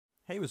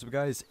Hey, what's up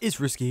guys, it's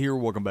Risky here.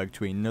 Welcome back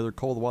to another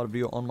Call of the Wild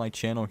video on my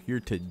channel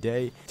here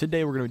today.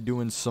 Today we're going to be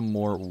doing some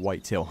more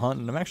whitetail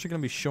hunting. I'm actually going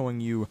to be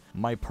showing you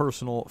my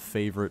personal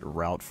favorite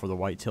route for the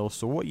whitetail.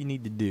 So what you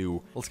need to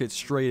do, let's get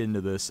straight into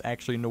this.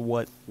 Actually, you know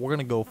what? We're going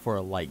to go for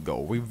a like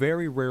goal. We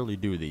very rarely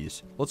do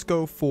these. Let's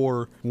go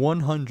for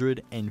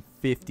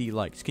 150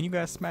 likes. Can you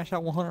guys smash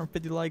out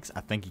 150 likes?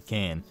 I think you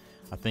can.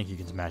 I think you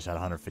can smash out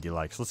 150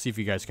 likes. Let's see if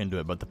you guys can do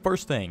it. But the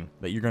first thing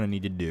that you're going to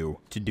need to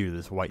do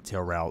this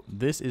whitetail route,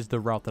 this is the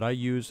route that I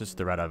use. This is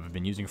the route I've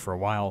been using for a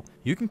while.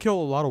 You can kill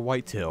a lot of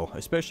whitetail,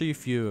 especially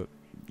if you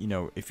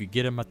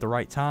get them at the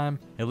right time.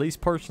 At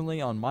least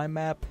personally on my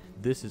map,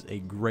 this is a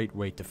great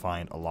way to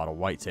find a lot of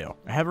whitetail.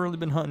 I haven't really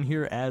been hunting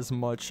here as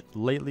much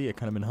lately. I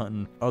kind of been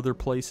hunting other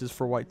places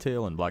for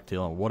whitetail and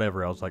blacktail and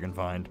whatever else I can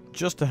find,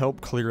 just to help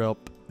clear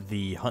up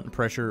the hunting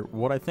pressure.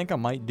 What I think I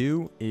might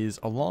do is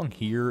along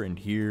here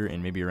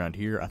and maybe around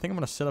here, I think I'm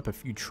going to set up a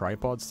few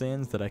tripod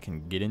stands that I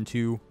can get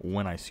into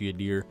when I see a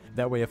deer.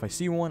 That way if I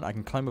see one, I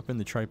can climb up in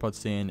the tripod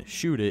stand,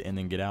 shoot it, and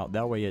then get out.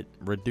 That way it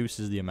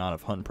reduces the amount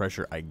of hunting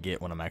pressure I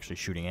get when I'm actually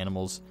shooting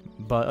animals.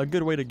 But a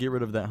good way to get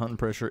rid of that hunting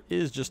pressure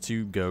is just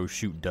to go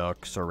shoot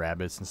ducks or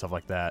rabbits and stuff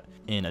like that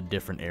in a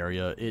different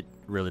area. It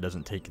really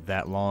doesn't take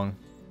that long.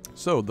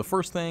 So the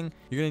first thing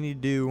you're going to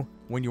need to do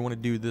when you want to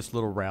do this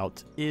little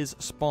route is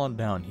spawn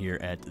down here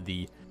at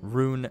the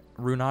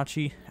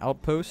Runachi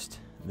outpost.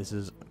 This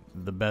is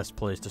the best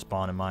place to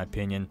spawn in my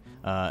opinion.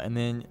 And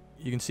then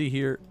you can see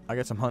here I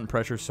got some hunting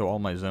pressure, so all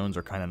my zones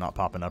are kind of not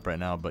popping up right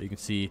now, but you can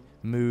see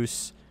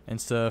moose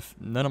and stuff.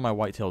 None of my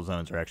whitetail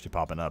zones are actually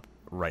popping up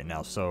right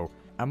now, so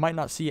I might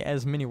not see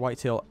as many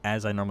whitetail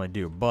as I normally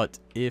do. But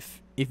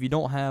if you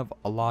don't have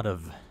a lot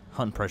of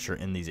hunting pressure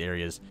in these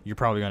areas, you're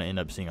probably going to end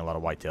up seeing a lot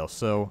of whitetail.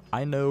 So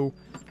I know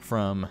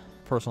from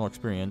personal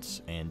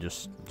experience and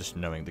just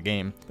knowing the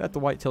game that the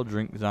whitetail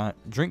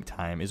drink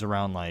time is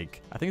around I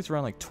think it's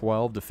around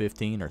 12 to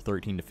 15 or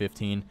 13 to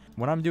 15.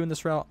 When I'm doing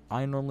this route,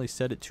 I normally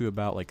set it to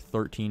about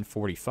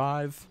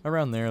 13:45,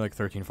 around there,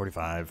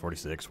 13:45,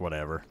 46,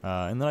 whatever.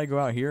 And then I go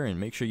out here and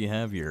make sure you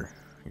have your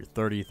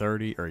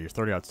 30-30 or your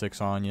 30-06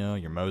 on you,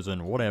 your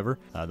Mosin, whatever.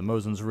 The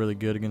Mosin's really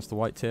good against the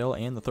whitetail,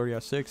 and the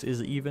 30-06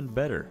 is even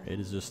better. It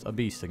is just a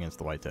beast against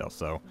the whitetail,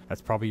 so that's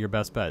probably your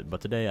best bet.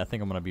 But today I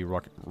think I'm going to be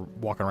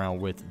walking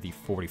around with the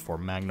 44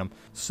 Magnum.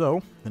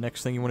 So the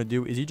next thing you want to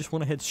do is you just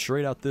want to head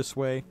straight out this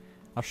way.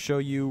 I'll show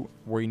you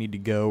where you need to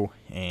go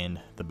and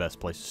the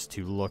best places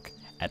to look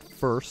at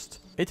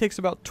first. It takes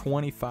about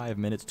 25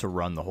 minutes to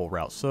run the whole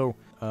route. So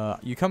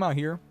you come out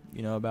here,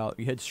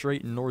 you head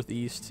straight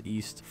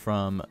east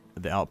from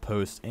the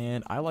outpost,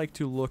 and I like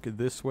to look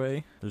this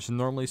way. There's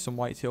normally some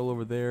whitetail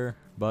over there,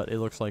 but it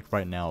looks like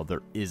right now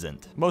there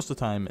isn't. Most of the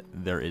time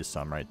there is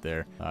some right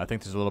there. I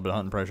think there's a little bit of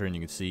hunting pressure, and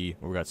you can see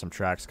we've got some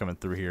tracks coming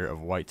through here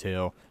of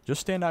whitetail.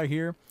 Just stand out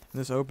here in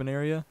this open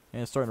area,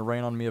 and it's starting to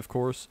rain on me, of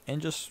course,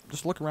 and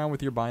just look around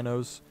with your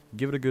binos,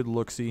 give it a good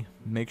look-see,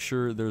 make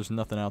sure there's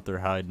nothing out there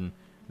hiding.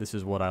 This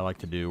is what I like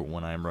to do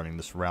when I'm running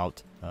this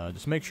route.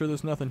 Just make sure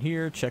there's nothing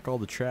here. Check all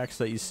the tracks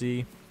that you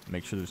see.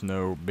 Make sure there's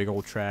no big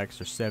old tracks.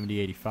 There's 70,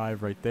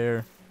 85 right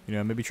there.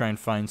 Maybe try and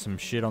find some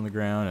shit on the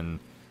ground and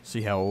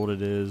see how old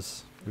it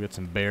is. We got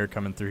some bear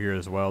coming through here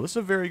as well. This is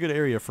a very good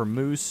area for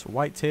moose,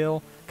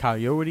 whitetail,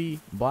 coyote,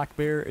 black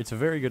bear. It's a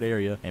very good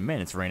area. And man,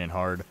 it's raining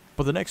hard.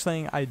 But the next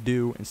thing I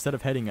do, instead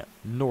of heading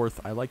north,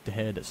 I like to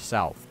head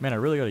south. Man, I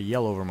really got to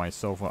yell over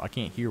myself. I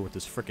can't hear with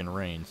this freaking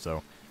rain,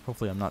 so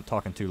hopefully I'm not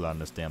talking too loud in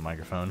this damn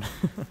microphone.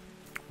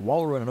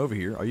 While we're running over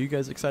here, are you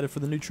guys excited for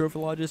the new trophy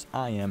lodges?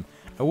 I am.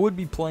 I would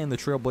be playing the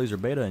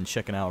Trailblazer beta and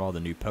checking out all the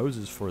new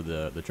poses for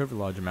the trophy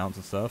lodge mounts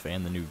and stuff,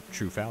 and the new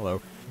true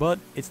fallow, but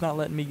it's not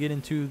letting me get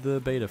into the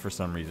beta for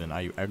some reason.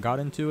 I got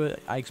into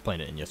it. I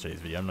explained it in yesterday's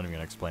video. I'm not even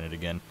going to explain it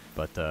again,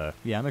 but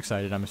yeah, I'm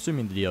excited. I'm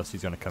assuming the DLC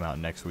is going to come out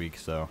next week,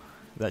 so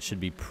that should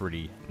be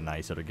pretty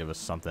nice. It'll give us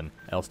something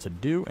else to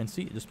do. And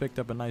see, just picked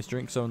up a nice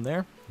drink zone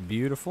there.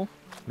 Beautiful.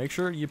 Make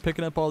sure you're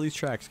picking up all these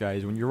tracks,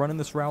 guys. When you're running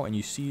this route and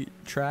you see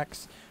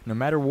tracks, no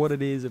matter what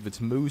it is, if it's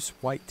moose,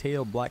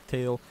 whitetail,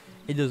 blacktail,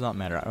 it does not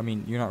matter. I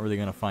mean, you're not really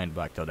going to find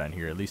blacktail down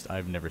here. At least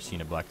I've never seen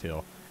a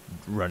blacktail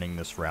running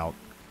this route.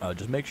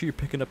 Just make sure you're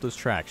picking up those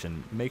tracks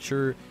and make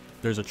sure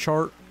there's a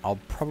chart. I'll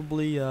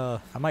probably, I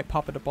might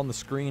pop it up on the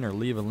screen or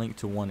leave a link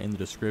to one in the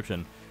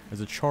description.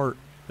 There's a chart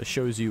that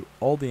shows you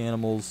all the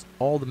animals,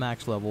 all the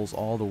max levels,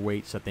 all the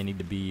weights that they need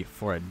to be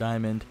for a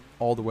diamond,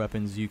 all the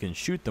weapons you can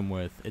shoot them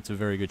with. It's a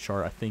very good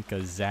chart. I think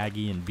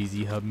Zaggy and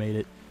BZ Hub made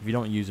it. If you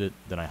don't use it,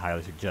 then I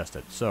highly suggest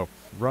it. So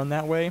run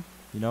that way,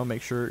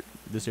 make sure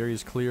this area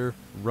is clear,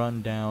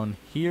 run down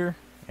here,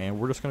 and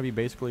we're just going to be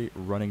basically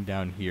running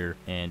down here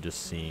and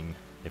just seeing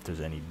if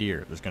there's any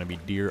deer. There's going to be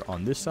deer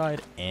on this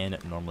side and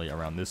normally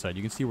around this side.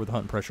 You can see where the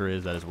hunting pressure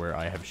is. That is where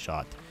I have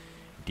shot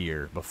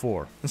deer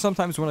before. And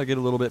sometimes when I get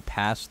a little bit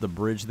past the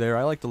bridge there,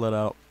 I like to let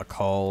out a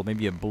call,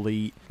 maybe a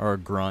bleat or a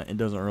grunt. It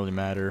doesn't really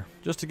matter,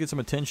 just to get some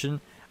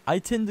attention. I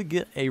tend to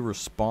get a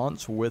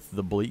response with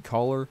the bleat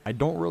caller. I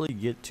don't really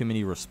get too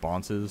many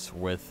responses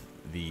with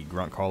the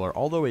grunt caller,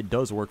 although it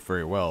does work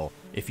very well.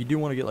 If you do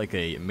want to get like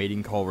a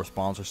mating call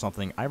response or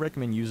something, I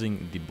recommend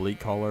using the bleat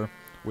caller,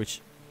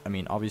 which, I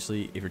mean,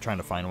 obviously, if you're trying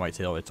to find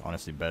whitetail, it's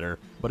honestly better.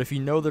 But if you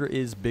know there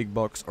is big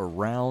bucks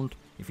around,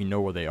 if you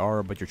know where they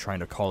are, but you're trying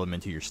to call them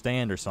into your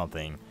stand or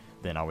something,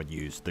 then I would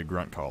use the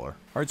grunt caller.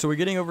 Alright, so we're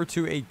getting over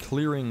to a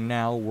clearing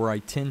now where I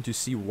tend to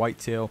see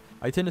whitetail.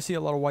 I tend to see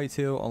a lot of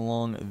whitetail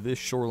along this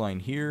shoreline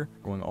here,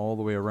 going all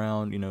the way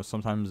around. You know,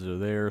 sometimes they're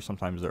there,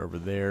 sometimes they're over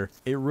there.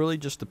 It really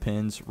just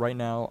depends. Right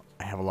now,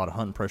 I have a lot of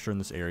hunting pressure in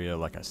this area,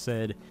 like I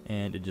said,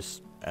 and it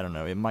just, I don't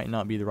know, it might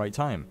not be the right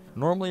time.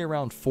 Normally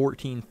around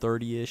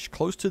 14:30-ish,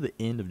 close to the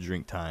end of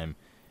drink time,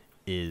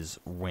 is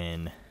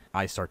when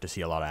I start to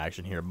see a lot of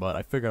action here, but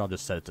I figured I'll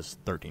just set it to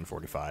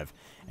 13:45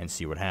 and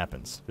see what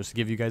happens. Just to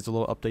give you guys a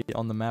little update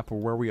on the map of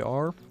where we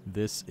are,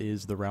 this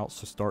is the route,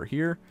 so start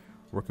here,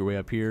 work your way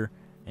up here,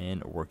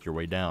 and work your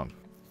way down.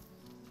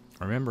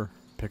 Remember,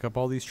 pick up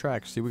all these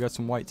tracks. See, we got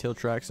some whitetail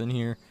tracks in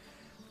here.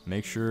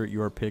 Make sure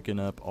you are picking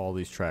up all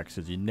these tracks,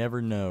 because you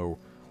never know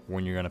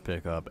when you're going to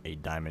pick up a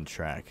diamond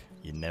track.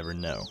 You never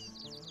know.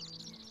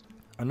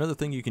 Another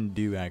thing you can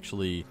do,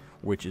 actually,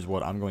 which is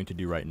what I'm going to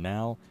do right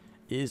now,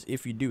 is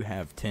if you do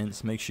have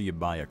tents, make sure you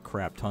buy a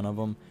crap ton of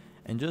them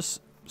and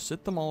just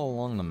sit them all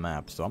along the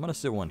map. So I'm going to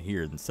sit one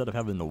here. Instead of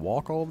having to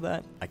walk all of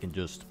that, I can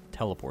just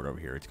teleport over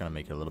here. It's going to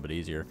make it a little bit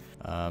easier.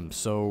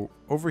 So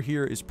over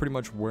here is pretty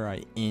much where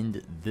I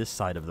end this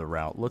side of the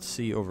route. Let's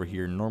see, over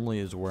here normally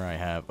is where I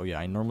have, oh yeah,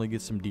 I normally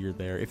get some deer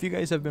there. If you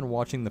guys have been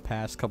watching the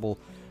past couple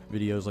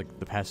videos, like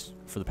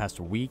for the past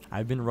week,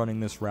 I've been running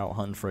this route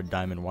hunting for a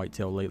diamond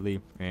whitetail lately,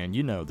 and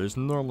you know, there's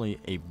normally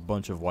a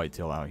bunch of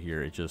whitetail out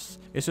here.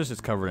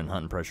 It's covered in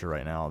hunting pressure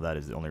right now. That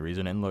is the only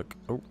reason. And look,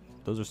 oh,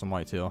 those are some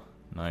whitetail.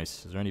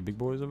 Nice. Is there any big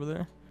boys over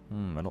there?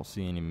 I don't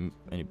see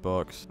any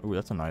bucks. Oh,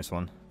 that's a nice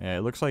one. Yeah,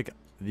 it looks like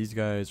these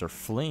guys are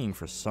fleeing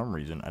for some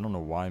reason. I don't know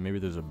why. Maybe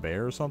there's a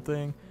bear or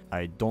something.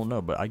 I don't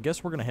know, but I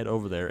guess we're gonna head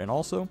over there. And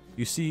also,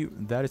 you see,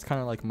 that is kind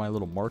of like my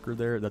little marker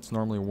there. That's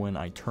normally when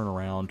I turn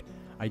around,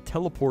 I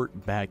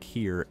teleport back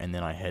here, and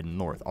then I head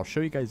north. I'll show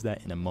you guys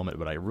that in a moment,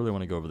 but I really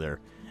want to go over there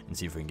and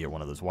see if we can get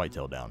one of those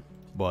whitetail down.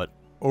 But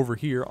over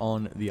here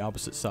on the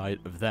opposite side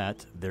of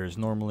that, there's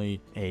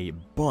normally a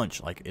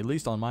bunch, like at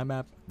least on my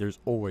map, there's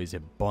always a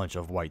bunch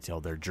of whitetail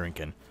there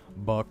drinking.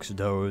 Bucks,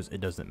 does,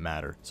 it doesn't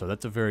matter. So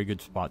that's a very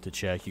good spot to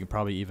check. You can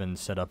probably even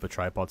set up a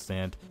tripod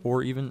stand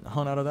or even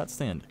hunt out of that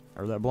stand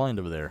or that blind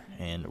over there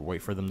and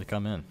wait for them to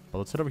come in. But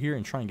let's head over here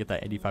and try and get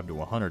that 85 to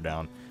 100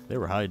 down. They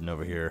were hiding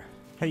over here.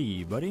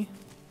 Hey, buddy.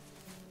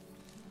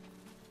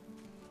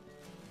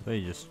 They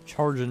just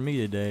charging me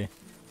today.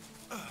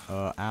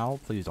 Ow,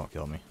 please don't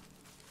kill me.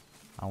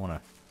 I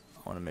wanna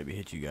maybe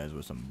hit you guys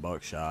with some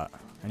buckshot.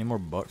 Any more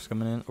bucks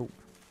coming in? Oh.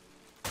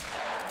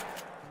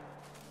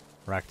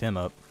 Racked him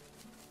up.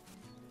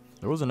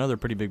 There was another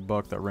pretty big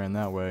buck that ran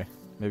that way.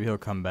 Maybe he'll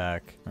come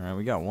back. Alright,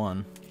 we got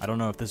one. I don't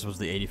know if this was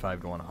the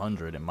 85 to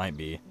 100. It might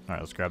be.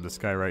 Alright, let's grab this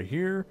guy right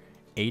here.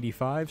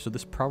 85, so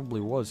this probably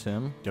was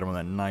him. Get him with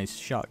that nice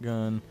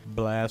shotgun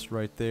blast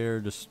right there.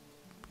 Just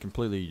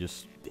completely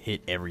just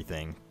hit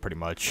everything, pretty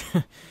much.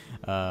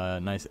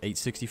 Nice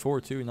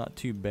 864 too, not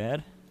too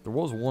bad. There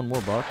was one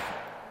more buck.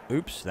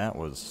 Oops,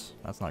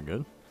 that's not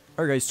good.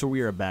 Alright guys, so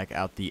we are back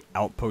at the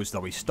outpost that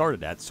we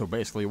started at. So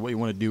basically what you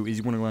want to do is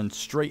you want to run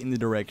straight in the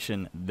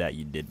direction that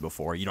you did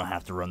before. You don't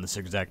have to run this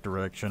exact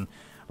direction.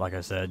 Like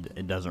I said,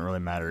 it doesn't really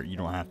matter. You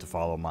don't have to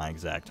follow my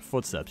exact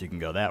footsteps. You can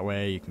go that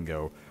way, you can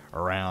go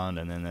around,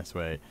 and then this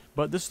way.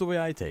 But this is the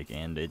way I take,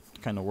 and it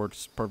kind of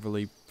works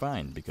perfectly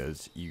fine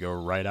because you go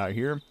right out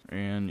here,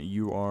 and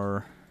you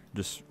are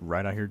just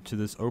right out here to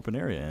this open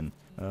area. And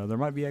there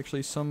might be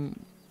actually some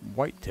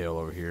whitetail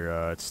over here.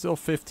 It's still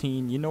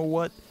 15. You know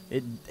what?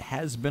 It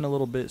has been a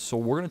little bit, so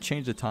we're going to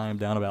change the time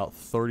down about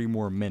 30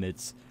 more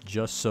minutes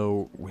just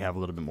so we have a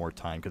little bit more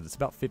time, because it's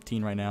about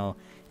 15 right now,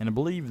 and I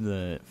believe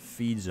the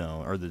feed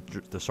zone, or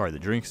the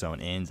drink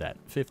zone ends at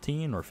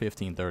 15 or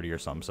 15:30 or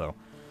something. So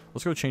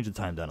let's go change the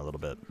time down a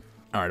little bit.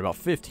 All right, about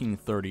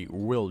 15:30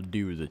 will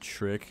do the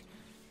trick,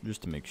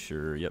 just to make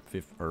sure. Yep,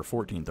 or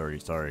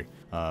 14:30, sorry.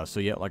 So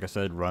yeah, like I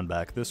said, run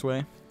back this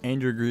way,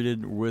 and you're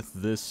greeted with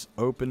this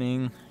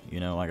opening.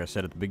 You know, like I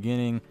said at the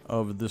beginning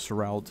of this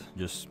route,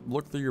 just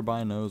look through your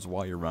binos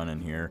while you're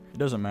running here. It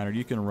doesn't matter,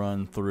 you can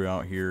run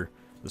throughout here.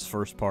 This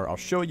first part, I'll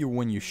show you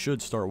when you should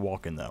start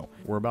walking though.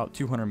 We're about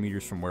 200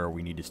 meters from where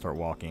we need to start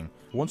walking.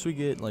 Once we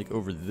get like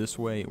over this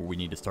way, we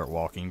need to start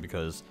walking,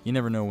 because you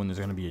never know when there's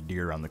going to be a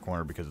deer around the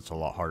corner, because it's a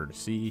lot harder to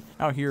see.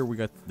 Out here we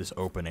got this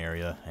open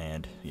area,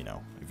 and you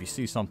know, if you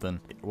see something,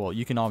 well,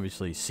 you can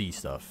obviously see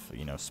stuff,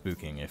 you know,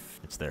 spooking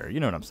if it's there. You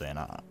know what I'm saying?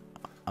 I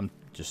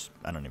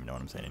don't even know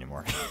what I'm saying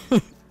anymore.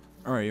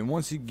 Alright, and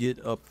once you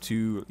get up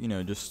to, you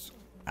know, just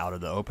out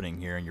of the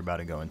opening here, and you're about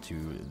to go into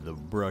the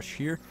brush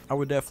here, I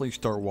would definitely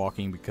start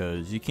walking,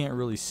 because you can't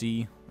really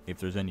see if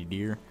there's any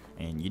deer,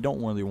 and you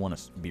don't really want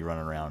to be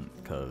running around,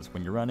 because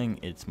when you're running,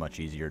 it's much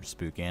easier to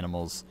spook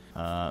animals.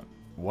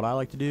 What I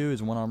like to do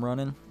is when I'm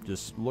running,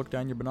 just look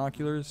down your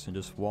binoculars and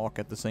just walk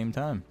at the same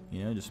time.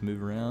 You know, just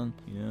move around,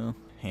 you know,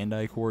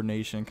 hand-eye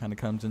coordination kind of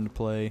comes into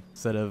play.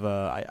 Instead of,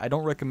 I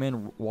don't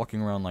recommend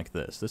walking around like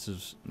this. This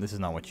is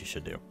not what you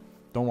should do.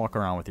 Don't walk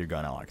around with your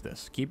gun out like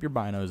this. Keep your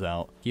binos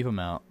out. Keep them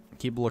out.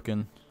 Keep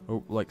looking.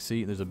 Oh, like,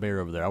 see, there's a bear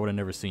over there. I would have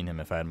never seen him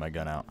if I had my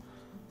gun out.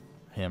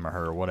 Him or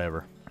her or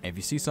whatever. If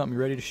you see something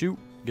you're ready to shoot,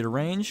 get a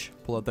range,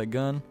 pull out that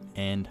gun,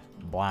 and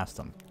blast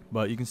them.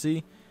 But you can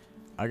see,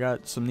 I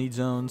got some neat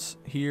zones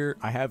here.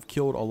 I have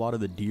killed a lot of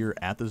the deer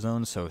at the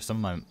zone, so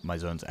some of my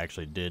zones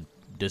actually did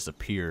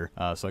disappear.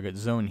 So I got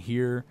zone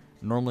here.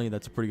 Normally,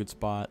 that's a pretty good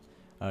spot.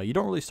 You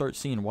don't really start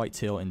seeing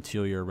whitetail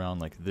until you're around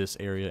like this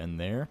area and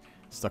there,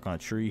 stuck on a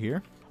tree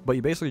here. But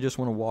you basically just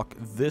want to walk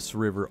this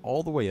river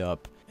all the way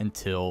up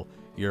until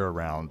you're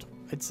around,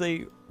 I'd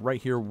say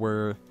right here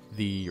where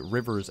the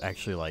rivers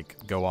actually like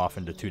go off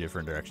into two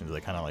different directions.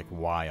 They kind of like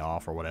Y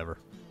off or whatever.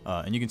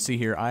 And you can see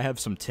here, I have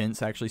some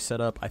tents actually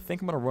set up. I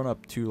think I'm going to run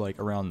up to like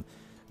around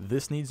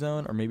this need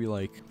zone, or maybe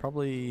like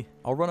probably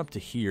I'll run up to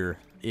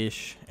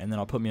here-ish, and then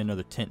I'll put me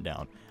another tent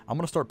down. I'm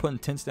going to start putting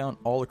tents down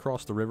all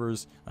across the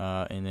rivers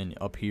and then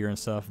up here and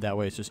stuff. That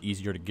way it's just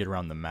easier to get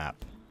around the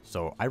map.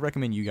 So I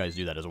recommend you guys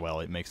do that as well.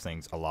 It makes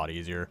things a lot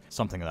easier.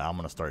 Something that I'm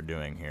going to start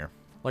doing here.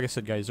 Like I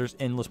said, guys, there's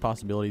endless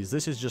possibilities.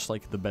 This is just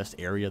like the best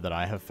area that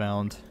I have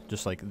found.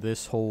 Just like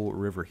this whole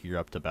river here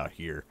up to about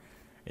here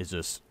is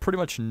just pretty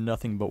much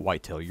nothing but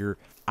whitetail.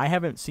 I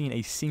haven't seen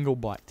a single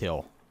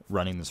blacktail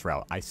running this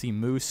route. I see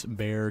moose,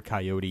 bear,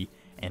 coyote,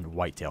 and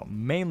whitetail.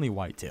 Mainly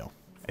whitetail,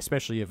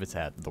 especially if it's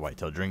at the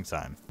whitetail drink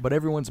time. But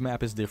everyone's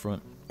map is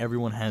different.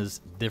 Everyone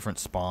has different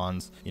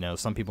spawns. You know,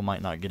 some people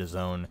might not get a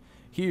zone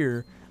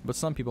here, but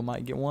some people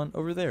might get one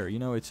over there. You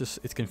know, it's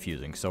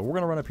confusing. So we're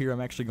gonna run up here. I'm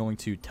actually going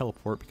to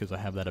teleport because I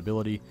have that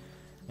ability.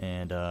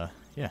 And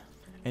yeah,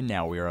 and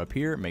now we are up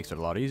here. It makes it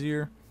a lot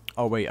easier.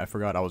 Oh wait, I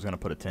forgot I was gonna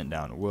put a tent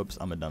down. Whoops,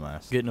 I'm a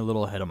dumbass. Getting a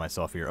little ahead of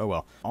myself here. Oh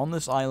well. On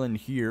this island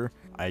here,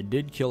 I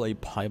did kill a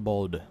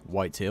piebald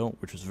whitetail,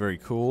 which was very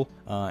cool.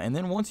 And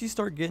then once you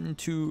start getting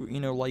to, you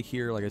know, like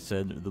here, like I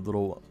said, the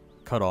little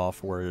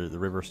cutoff where the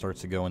river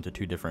starts to go into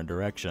two different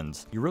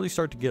directions, you really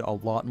start to get a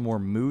lot more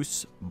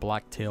moose,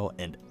 blacktail,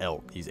 and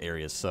elk these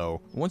areas.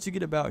 So once you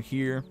get about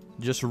here,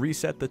 just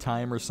reset the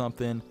time or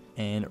something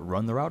and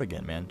run the route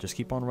again, man. Just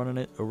keep on running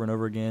it over and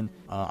over again.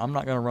 I'm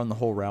not gonna run the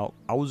whole route.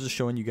 I was just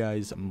showing you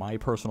guys my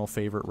personal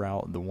favorite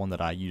route, the one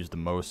that I use the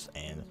most,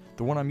 and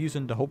the one I'm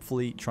using to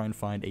hopefully try and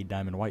find a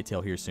diamond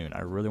whitetail here soon.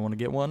 I really want to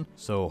get one,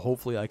 so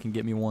hopefully I can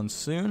get me one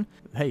soon.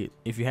 Hey,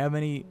 if you have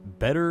any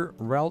better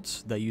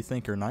routes that you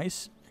think are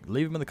nice,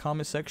 leave them in the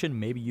comment section.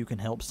 Maybe you can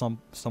help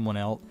someone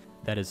out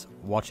that is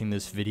watching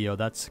this video.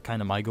 That's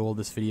kind of my goal of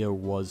this video,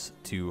 was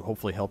to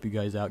hopefully help you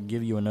guys out,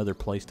 give you another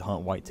place to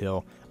hunt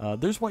whitetail.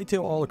 There's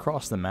whitetail all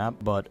across the map,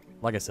 but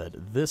like I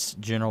said, this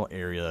general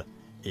area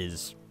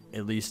is,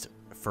 at least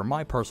for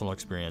my personal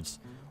experience,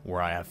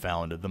 where I have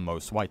found the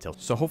most whitetail.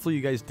 So hopefully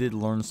you guys did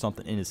learn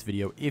something in this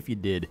video. If you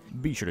did,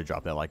 be sure to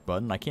drop that like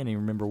button. I can't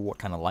even remember what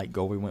kind of like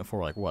goal we went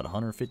for, like what,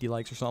 150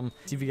 likes or something.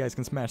 See if you guys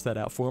can smash that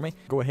out for me.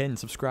 Go ahead and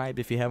subscribe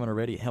if you haven't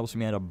already. It helps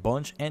me out a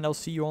bunch, and I'll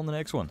see you on the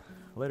next one.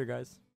 Later, guys.